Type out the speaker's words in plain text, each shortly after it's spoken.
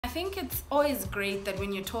think it's always great that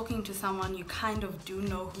when you're talking to someone, you kind of do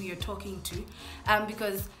know who you're talking to,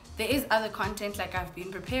 because there is other content like I've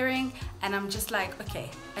been preparing, and I'm just like, okay,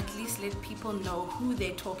 at least let people know who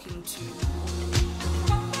they're talking to.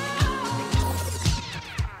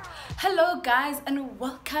 Hello guys, and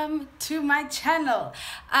welcome to my channel.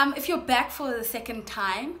 If you're back for the second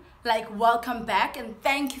time, like, welcome back, and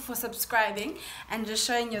thank you for subscribing and just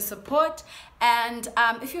showing your support. And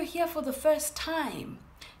if you're here for the first time,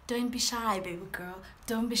 don't be shy, baby girl,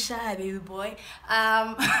 don't be shy, baby boy.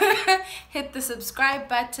 Hit the subscribe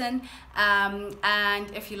button,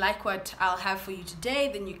 and if you like what I'll have for you today,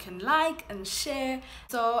 then you can like and share.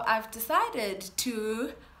 So I've decided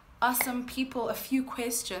to ask some people a few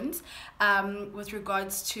questions with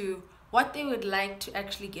regards to what they would like to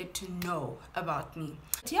actually get to know about me.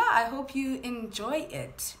 But yeah, I hope you enjoy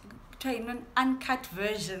it. Try an uncut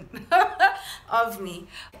version of me.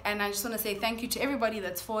 And I just want to say thank you to everybody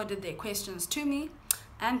that's forwarded their questions to me.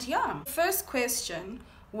 And yeah, first question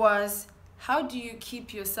was, how do you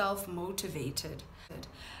keep yourself motivated?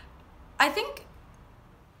 I think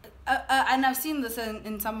and I've seen this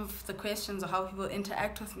in some of the questions or how people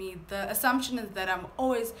interact with me. The assumption is that I'm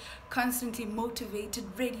always constantly motivated,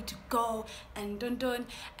 ready to go, and dun.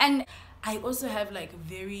 And I also have like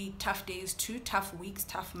very tough days too, tough weeks,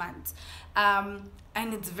 tough months.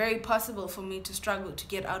 And it's very possible for me to struggle to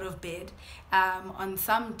get out of bed on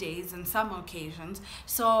some days and some occasions.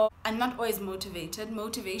 So I'm not always motivated.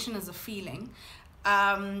 Motivation is a feeling.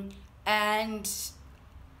 And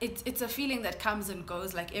it's a feeling that comes and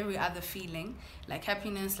goes like every other feeling, like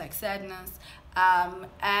happiness, like sadness.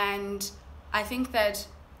 And I think that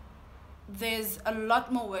there's a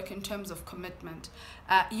lot more work in terms of commitment.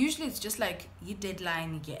 Usually it's just like your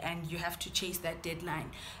deadline and you have to chase that deadline.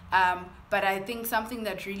 But I think something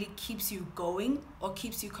that really keeps you going or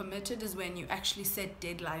keeps you committed is when you actually set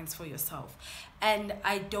deadlines for yourself. And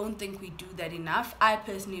I don't think we do that enough. I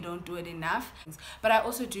personally don't do it enough. But I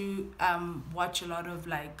also do watch a lot of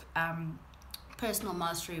like personal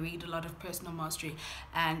mastery, read a lot of personal mastery,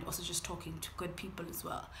 and also just talking to good people as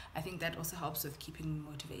well. I think that also helps with keeping me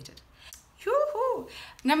motivated. Yoo-hoo.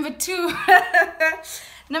 Number two,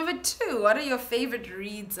 what are your favorite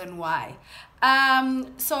reads and why?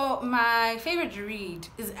 So my favorite read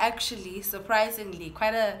is actually, surprisingly,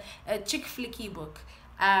 quite a chick flicky book.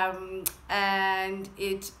 And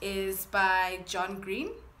it is by John Green,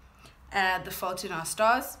 The Fault in Our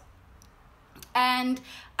Stars. And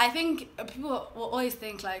I think people will always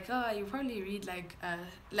think like, oh, you probably read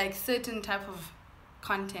like certain type of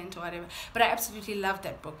content or whatever, but I absolutely loved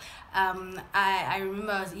that book. I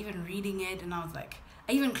remember I was even reading it and I was like,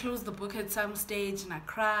 I even closed the book at some stage and I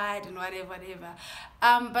cried and whatever.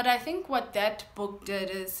 But I think what that book did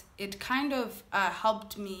is it kind of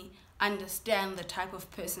helped me understand the type of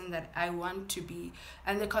person that I want to be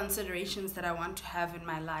and the considerations that I want to have in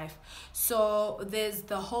my life. So there's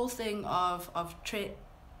the whole thing of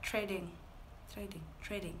trading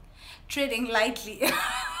lightly.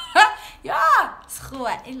 Yeah,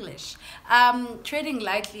 English. Trading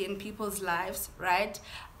lightly in people's lives, right?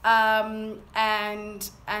 And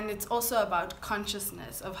it's also about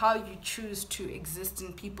consciousness of how you choose to exist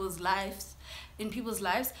in people's lives,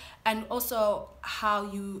 and also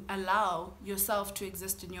how you allow yourself to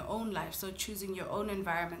exist in your own life. So choosing your own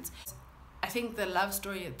environments. I think the love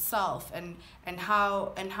story itself and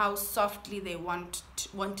how softly they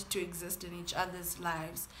wanted to exist in each other's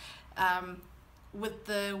lives, with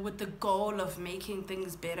the goal of making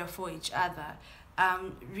things better for each other,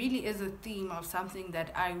 really is a theme of something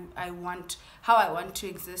that I want to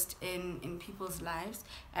exist in people's lives,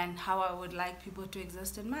 and how I would like people to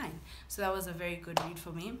exist in mine. So that was a very good read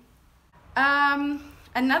for me.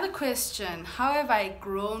 Another question, how have I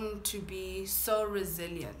grown to be so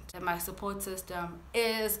resilient? And my support system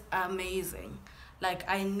is amazing. Like,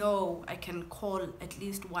 I know I can call at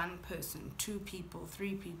least one person, 2 people,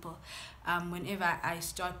 3 people, whenever I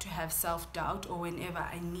start to have self-doubt, or whenever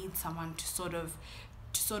I need someone to sort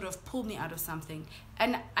of pull me out of something.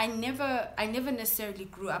 And I never necessarily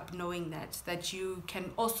grew up knowing that you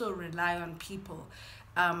can also rely on people,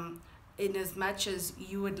 in as much as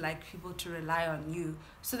you would like people to rely on you.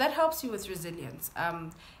 So that helps you with resilience.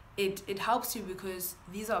 It helps you because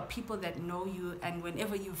these are people that know you, and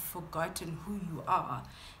whenever you've forgotten who you are,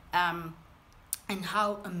 and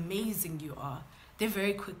how amazing you are, they're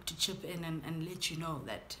very quick to chip in and let you know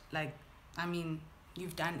that, like, I mean,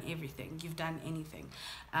 you've done everything, you've done anything.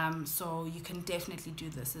 So you can definitely do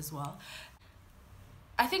this as well.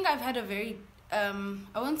 I think I've had a very, I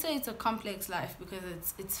won't say it's a complex life because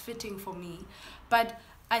it's fitting for me, but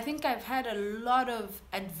I think I've had a lot of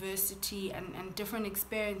adversity and different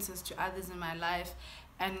experiences to others in my life,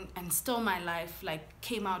 and still my life like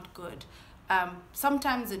came out good.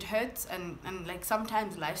 Sometimes it hurts, and like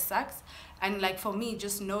sometimes life sucks, and like for me,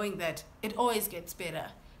 just knowing that it always gets better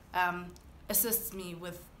um, assists me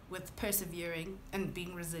with persevering and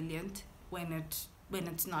being resilient when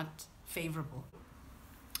it's not favorable.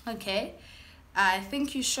 Okay, I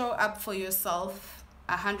think you show up for yourself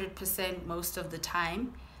 100% most of the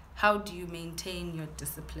time. How do you maintain your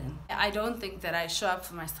discipline? I don't think that I show up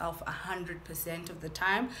for myself 100% of the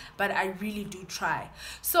time, but I really do try.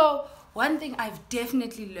 So one thing I've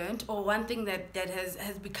definitely learned, or one thing that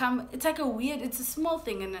has become, it's like it's a small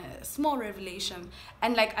thing and a small revelation.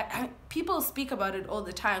 And like people speak about it all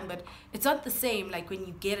the time, but it's not the same. Like when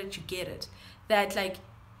you get it, you get it. That like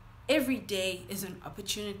every day is an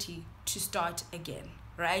opportunity to start again,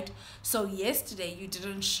 right? So yesterday you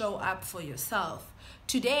didn't show up for yourself.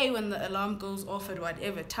 Today, when the alarm goes off at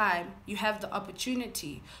whatever time, you have the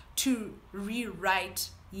opportunity to rewrite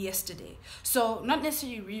yesterday. So not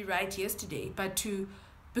necessarily rewrite yesterday, but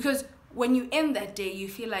because when you end that day, you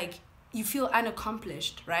feel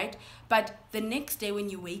unaccomplished, right? But the next day when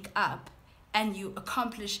you wake up and you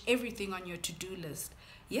accomplish everything on your to-do list,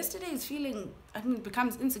 yesterday's feeling, it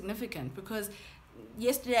becomes insignificant, because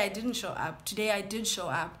yesterday I didn't show up, today I did show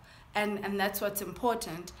up, and that's what's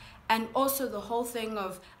important. And also the whole thing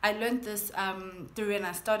of, I learned this through when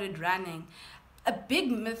I started running. A big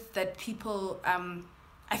myth that people,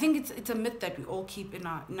 I think it's a myth that we all keep in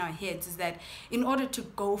our heads, is that in order to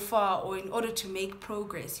go far or in order to make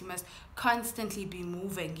progress, you must constantly be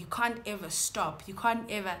moving. You can't ever stop. You can't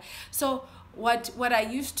ever. So what I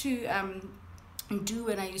used to do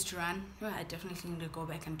when I used to run, I definitely need to go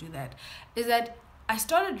back and do that, is that I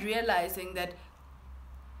started realizing that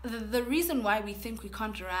the reason why we think we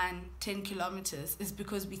can't run 10 kilometers is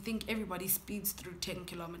because we think everybody speeds through 10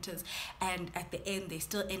 kilometers, and at the end they're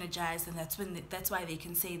still energized, and that's why they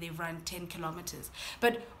can say they've run 10 kilometers.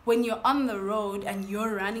 But when you're on the road and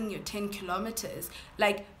you're running your 10 kilometers,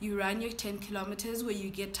 like you run your 10 kilometers where you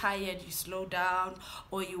get tired, you slow down,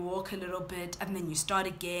 or you walk a little bit, and then you start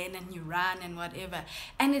again and you run and whatever.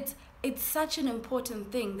 And it's such an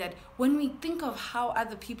important thing that when we think of how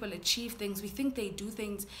other people achieve things, we think they do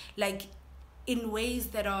things like in ways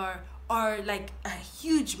that are like a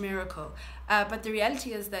huge miracle. But the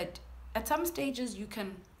reality is that at some stages you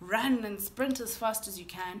can run and sprint as fast as you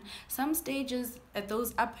can. Some stages at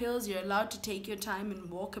those uphills you're allowed to take your time and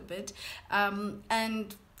walk a bit.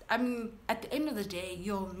 And I mean, at the end of the day,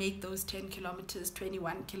 you'll make those 10 kilometers,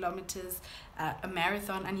 21 kilometers, a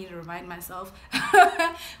marathon. I need to remind myself.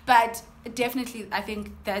 But definitely, I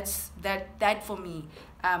think that for me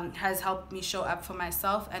has helped me show up for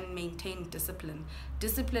myself and maintain discipline.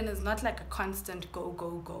 Discipline is not like a constant go,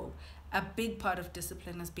 go, go. A big part of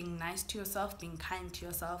discipline is being nice to yourself, being kind to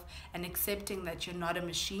yourself, and accepting that you're not a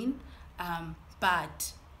machine,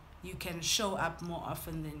 but you can show up more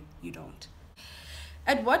often than you don't.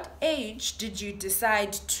 At what age did you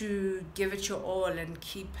decide to give it your all and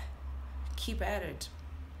keep at it?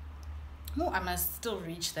 Oh, I must still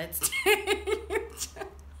reach that stage.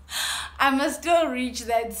 I must still reach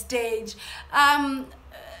that stage.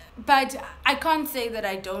 But I can't say that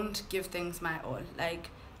I don't give things my all. Like,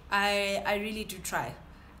 I really do try.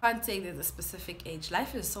 I can't say there's a specific age.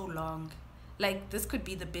 Life is so long. Like, this could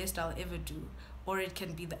be the best I'll ever do, or it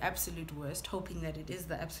can be the absolute worst, hoping that it is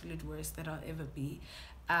the absolute worst that I'll ever be.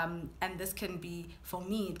 And this can be, for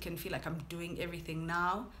me, it can feel like I'm doing everything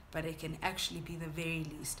now, but it can actually be the very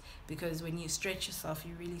least. Because when you stretch yourself,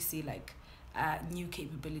 you really see like new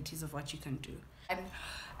capabilities of what you can do. And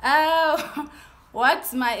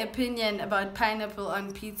what's my opinion about pineapple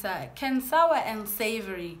on pizza? Can sour and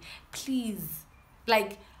savory, please,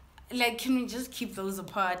 like can we just keep those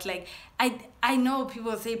apart? Like I know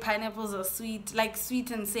people say pineapples are sweet, like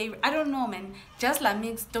sweet and savory. I don't know, man. Just la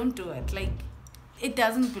mix, don't do it. Like, it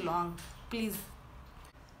doesn't belong, please.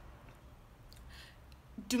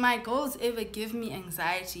 Do my goals ever give me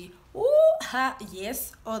anxiety?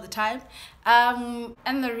 Yes, all the time.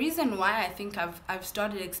 And the reason why I think I've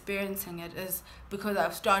started experiencing it is because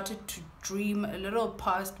I've started to dream a little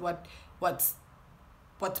past what's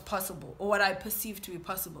possible, or what I perceive to be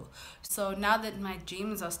possible. So now that my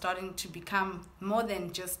dreams are starting to become more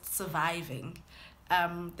than just surviving,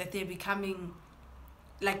 that they're becoming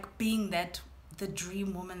like being the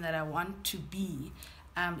dream woman that I want to be,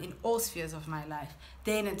 in all spheres of my life,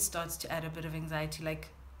 then it starts to add a bit of anxiety, like,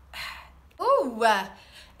 ooh,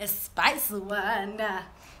 a spicy one.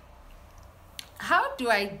 How do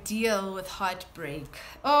I deal with heartbreak?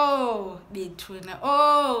 Oh, Bethuna.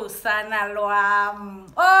 Oh, sana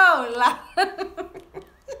lwam. Oh,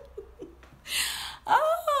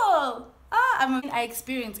 I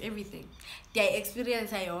experience everything. Yeah, I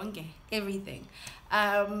experience everything.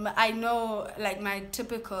 I know, like, my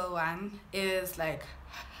typical one is like,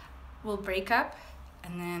 we'll break up,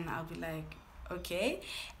 and then I'll be like, okay,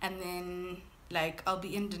 and then like I'll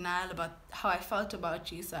be in denial about how I felt about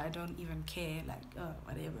you, so I don't even care, like, oh,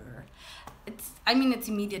 whatever. It's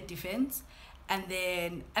immediate defense, and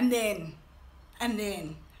then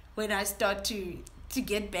when I start to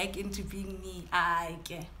get back into being me,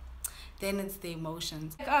 then it's the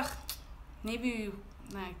emotions. Like, maybe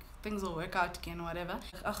like things will work out again or whatever.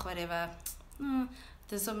 Like, whatever.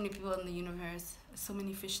 There's so many people in the universe, so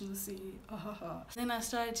many fish in the sea. Then I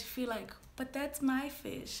started to feel like, but that's my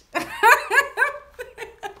fish.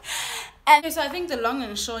 And so I think the long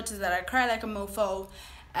and short is that I cry like a mofo,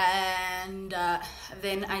 and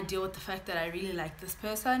then I deal with the fact that I really like this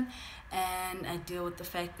person, and I deal with the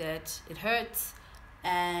fact that it hurts,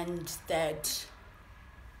 and that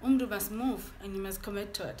umdu must move and you must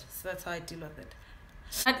commit to it. So that's how I deal with it.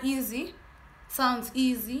 Not easy. Sounds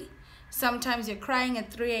easy. Sometimes you're crying at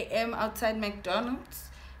 3 a.m. outside McDonald's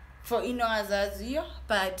for Ino Azazio,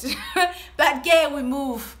 but yeah, we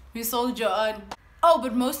move. We soldier on. Oh,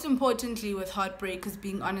 but most importantly with heartbreak is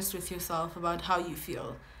being honest with yourself about how you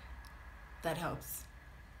feel. That helps,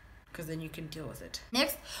 because then you can deal with it.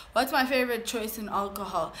 Next, what's my favorite choice in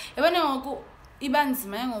alcohol? Because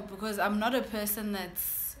I'm not a person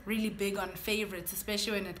that's really big on favorites,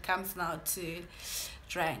 especially when it comes now to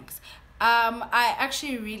drinks. I'm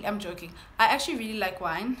joking. I actually really like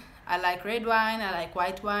wine. I like red wine, I like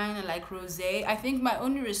white wine, I like rosé. I think my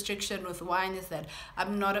only restriction with wine is that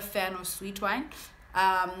I'm not a fan of sweet wine.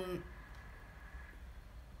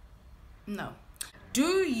 No.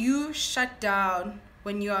 Do you shut down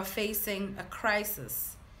when you are facing a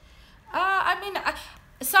crisis?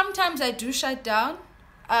 Sometimes I do shut down.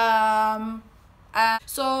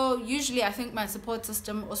 So usually I think my support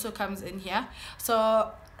system also comes in here.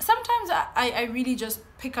 So sometimes I really just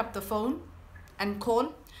pick up the phone and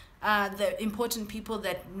call the important people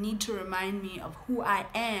that need to remind me of who I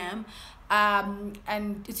am.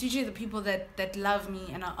 And it's usually the people that love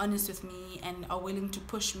me and are honest with me and are willing to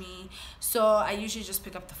push me. So I usually just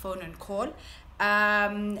pick up the phone and call.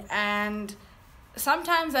 And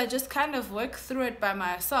sometimes I just kind of work through it by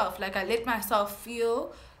myself. Like, I let myself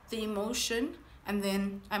feel the emotion, and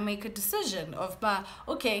then I make a decision of,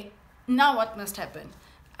 okay, now what must happen?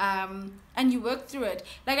 And you work through it.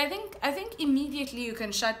 Like, I think immediately you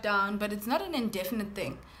can shut down, but it's not an indefinite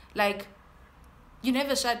thing. Like, I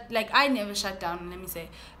never shut down, let me say,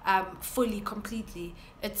 fully, completely.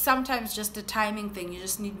 It's sometimes just a timing thing. You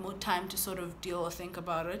just need more time to sort of deal or think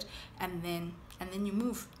about it, and then you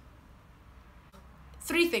move.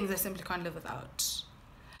 3 things I simply can't live without.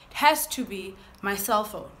 It has to be my cell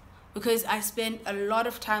phone, because I spend a lot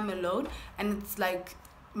of time alone, and it's like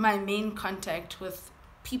my main contact with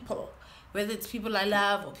people, whether it's people I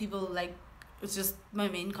love or people, like, it's just my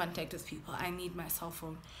main contact with people. I need my cell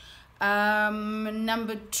phone.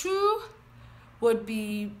 Number 2 would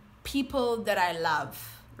be people that I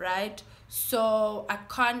love, right? So I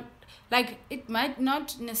can't, like, it might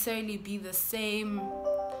not necessarily be the same,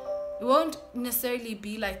 it won't necessarily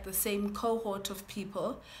be like the same cohort of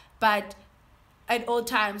people, but at all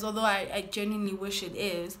times, although I genuinely wish it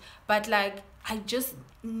is, but like, I just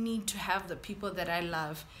need to have the people that I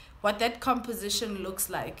love. What that composition looks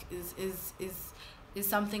like is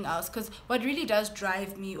something else, because what really does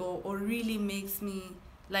drive me or really makes me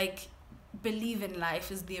like believe in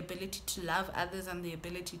life is the ability to love others and the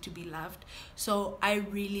ability to be loved. So I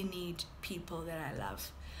really need people that I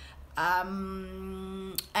love.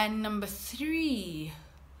 And number 3,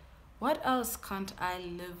 what else can't I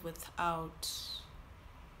live without?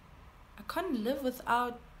 I can't live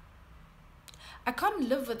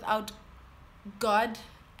without God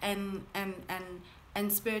and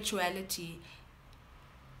spirituality.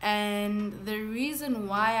 And the reason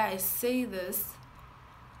why I say this,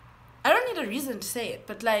 I don't need a reason to say it,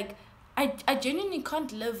 but like, I genuinely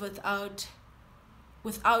can't live without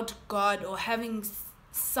God or having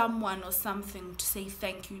someone or something to say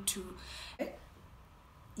thank you to.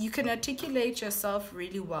 You can articulate yourself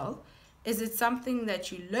really well. Is it something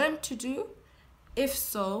that you learned to do? If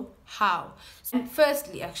so, how? And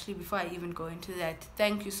firstly, actually, before I even go into that,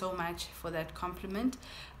 thank you so much for that compliment.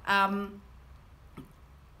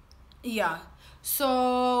 Yeah,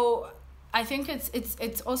 so I think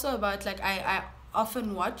it's also about, like, I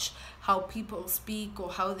often watch how people speak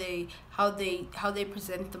or how they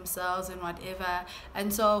present themselves and whatever.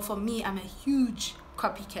 And so for me, I'm a huge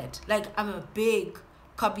copycat. Like, I'm a big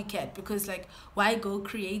copycat, because like, why go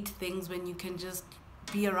create things when you can just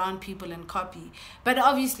be around people and copy? But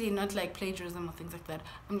obviously not like plagiarism or things like that.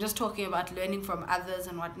 I'm just talking about learning from others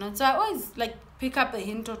and whatnot. So I always like pick up a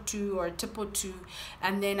hint or two or a tip or two,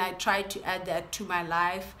 and then I try to add that to my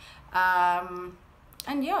life.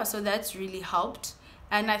 And yeah, so that's really helped.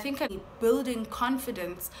 And I think building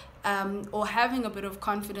confidence, or having a bit of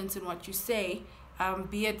confidence in what you say,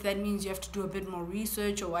 be it that means you have to do a bit more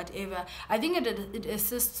research or whatever, I think it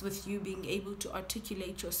assists with you being able to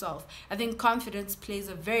articulate yourself. I think confidence plays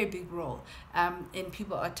a very big role in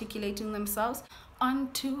people articulating themselves.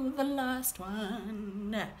 On to the last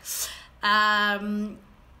one.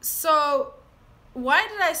 So why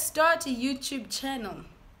did I start a YouTube channel?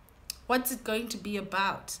 What's it going to be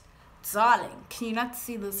about? Darling, can you not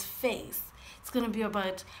see this face? It's going to be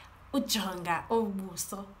about Ujonga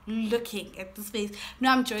Obuso looking at this face. No,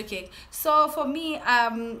 I'm joking. So for me,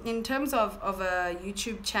 in terms of a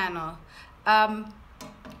YouTube channel,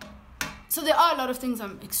 so there are a lot of things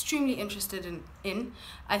I'm extremely interested in.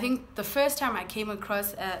 I think the first time I came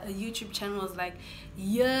across a YouTube channel was like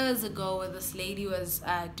years ago, where this lady was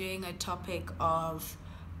doing a topic of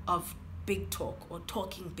big talk or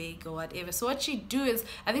talking big or whatever. So what she'd do is,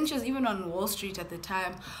 I think she was even on Wall Street at the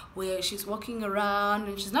time, where she's walking around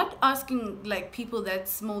and she's not asking like people that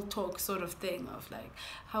small talk sort of thing of like,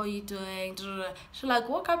 how are you doing? She'll like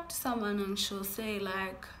walk up to someone and she'll say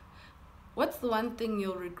like, what's the one thing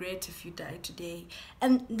you'll regret if you die today?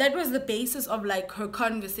 And that was the basis of like her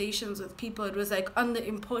conversations with people. It was like on the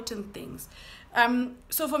important things.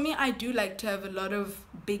 So for me, I do like to have a lot of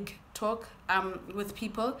big talk with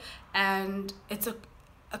people, and it's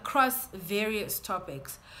across various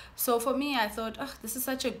topics. So for me, I thought, oh, this is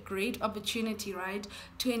such a great opportunity, right,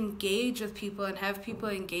 to engage with people and have people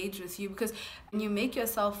engage with you, because when you make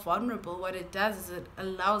yourself vulnerable, what it does is it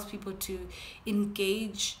allows people to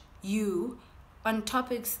engage you on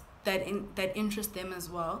topics that interest them as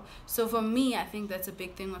well. So for me, I think that's a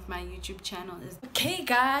big thing with my YouTube channel. Is okay,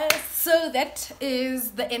 guys, so that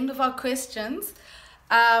is the end of our questions.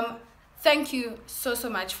 Thank you so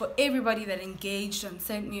much for everybody that engaged and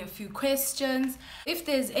sent me a few questions. If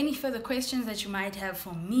there's any further questions that you might have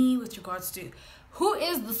for me with regards to who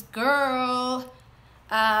is this girl,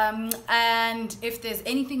 and if there's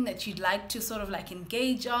anything that you'd like to sort of like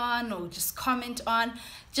engage on or just comment on,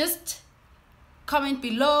 just comment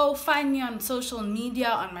below. Find me on social media,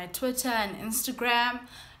 on my Twitter and Instagram,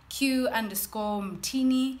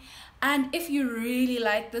 Q_Mtini. And if you really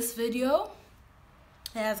like this video,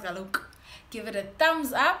 give it a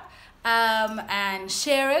thumbs up, and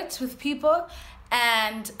share it with people.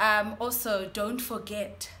 And also don't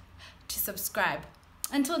forget to subscribe.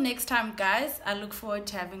 Until next time, guys, I look forward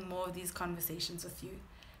to having more of these conversations with you.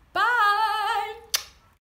 Bye!